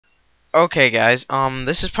Okay, guys,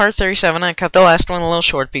 this is part 37. I cut the last one a little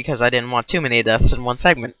short because I didn't want too many deaths in one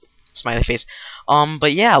segment. Smiley face.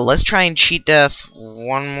 But yeah, let's try and cheat death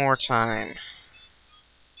one more time.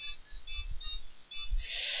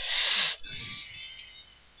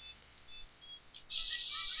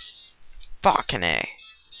 Fucking A.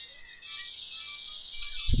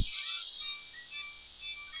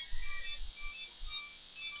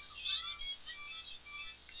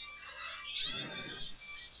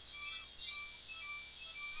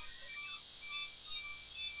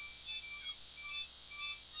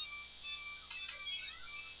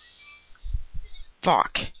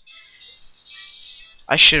 Fuck.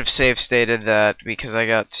 I should have save stated that because I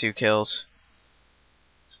got 2 kills.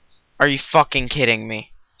 Are you fucking kidding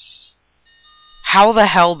me? How the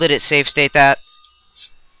hell did it save state that?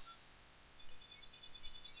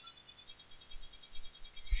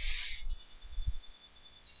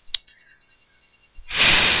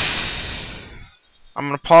 I'm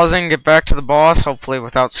gonna pause and get back to the boss, hopefully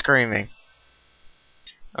without screaming.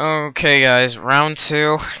 Okay, guys, round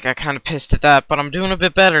 2. Got kind of pissed at that, but I'm doing a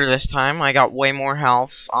bit better this time. I got way more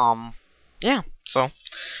health. Yeah, so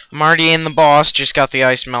I'm already in the boss. Just got the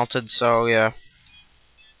ice melted, so yeah.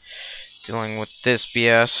 Dealing with this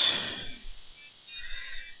BS.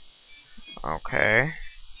 Okay.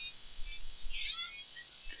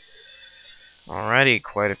 Already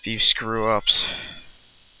quite a few screw-ups.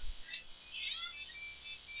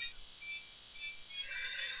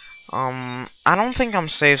 I don't think I'm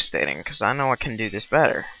save stating, because I know I can do this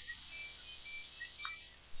better.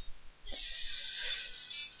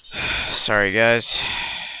 Sorry, guys.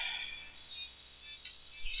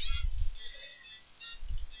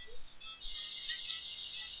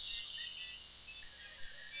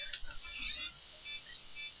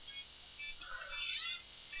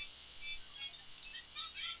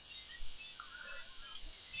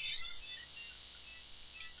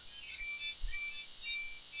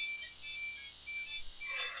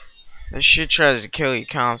 This shit tries to kill you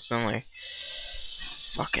constantly.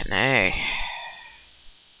 Fucking A.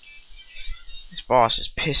 This boss is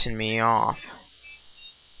pissing me off.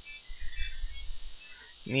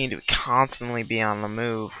 You need to constantly be on the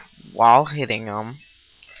move while hitting them.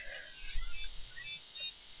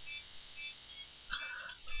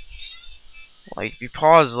 Like, if you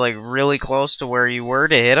pause like really close to where you were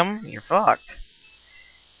to hit them, you're fucked.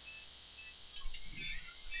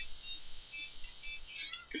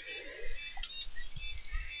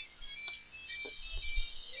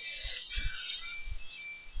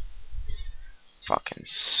 Fucking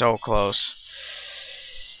so close.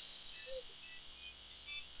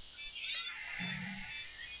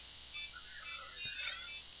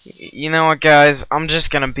 You know what, guys? I'm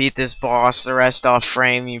just gonna beat this boss the rest off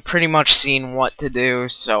frame. You've pretty much seen what to do,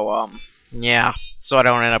 so, yeah. So I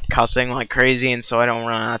don't end up cussing like crazy, and so I don't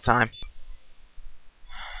run out of time.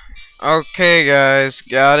 Okay, guys,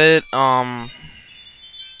 got it.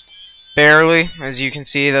 Barely, as you can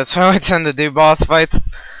see. That's how I tend to do boss fights.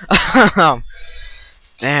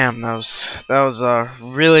 Damn, that was a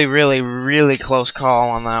really close call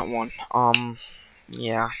on that one.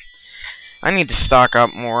 Yeah. I need to stock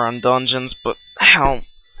up more on dungeons, but hell,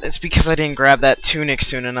 it's because I didn't grab that tunic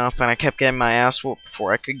soon enough, and I kept getting my ass whooped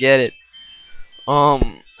before I could get it.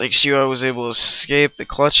 Thanks to you, I was able to escape the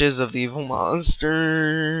clutches of the evil monsters.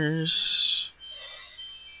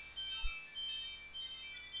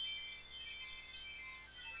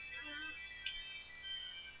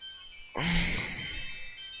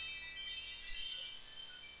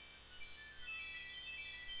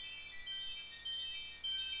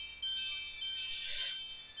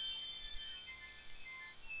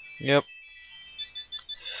 Yep.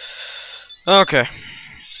 Okay.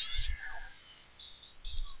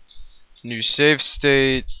 New save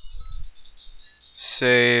state.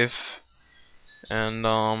 Save. And,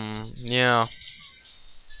 yeah.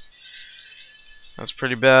 That's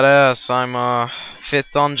pretty badass. I'm,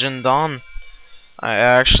 5th dungeon done. I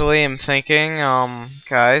actually am thinking,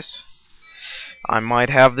 guys, I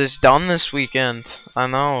might have this done this weekend. I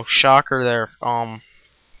know, shocker there.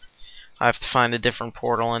 I have to find a different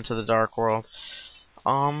portal into the Dark World.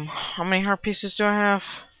 How many heart pieces do I have?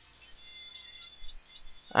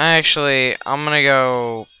 I'm gonna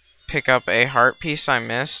go pick up a heart piece I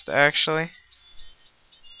missed, actually.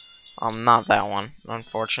 Not that one,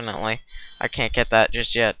 unfortunately. I can't get that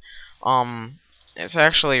just yet. It's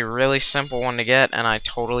actually a really simple one to get, and I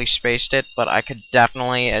totally spaced it, but I could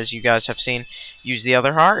definitely, as you guys have seen, use the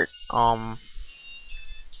other heart.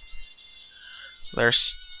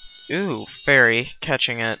 There's... Ooh, fairy,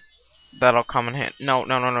 catching it. That'll come in hand. No.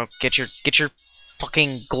 Get your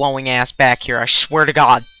fucking glowing ass back here, I swear to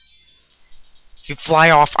God. If you fly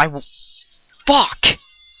off, I will... Fuck!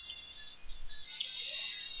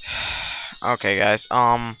 Okay, guys,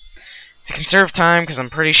 to conserve time, because I'm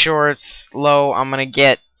pretty sure it's low, I'm gonna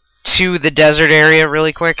get to the desert area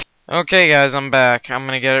really quick. Okay, guys, I'm back. I'm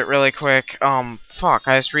gonna get it really quick. Fuck,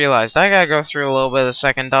 I just realized I gotta go through a little bit of the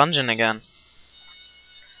second dungeon again.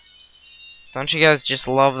 Don't you guys just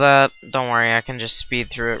love that? Don't worry, I can just speed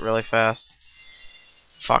through it really fast.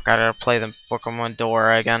 Fuck, I gotta play the Book of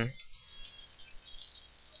Medora again.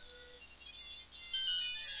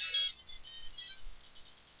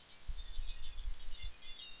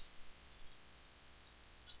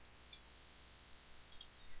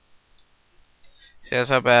 See, that's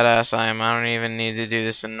how badass I am. I don't even need to do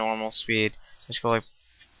this in normal speed. Just go like,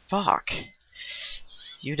 fuck.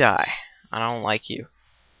 You die. I don't like you.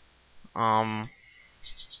 Yeah,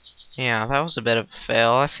 that was a bit of a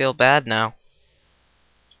fail. I feel bad now.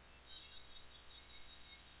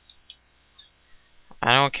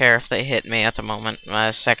 I don't care if they hit me at the moment.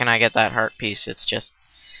 The second I get that heart piece, it's just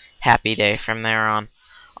happy day from there on.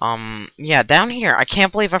 Yeah, down here. I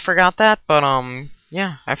can't believe I forgot that, but,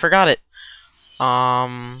 yeah, I forgot it.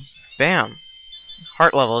 Bam.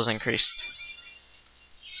 Heart level is increased.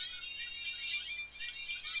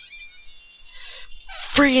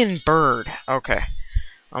 Friggin' bird. Okay.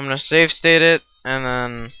 I'm gonna save state it, and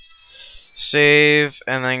then save,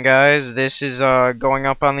 and then guys, this is going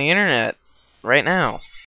up on the internet right now.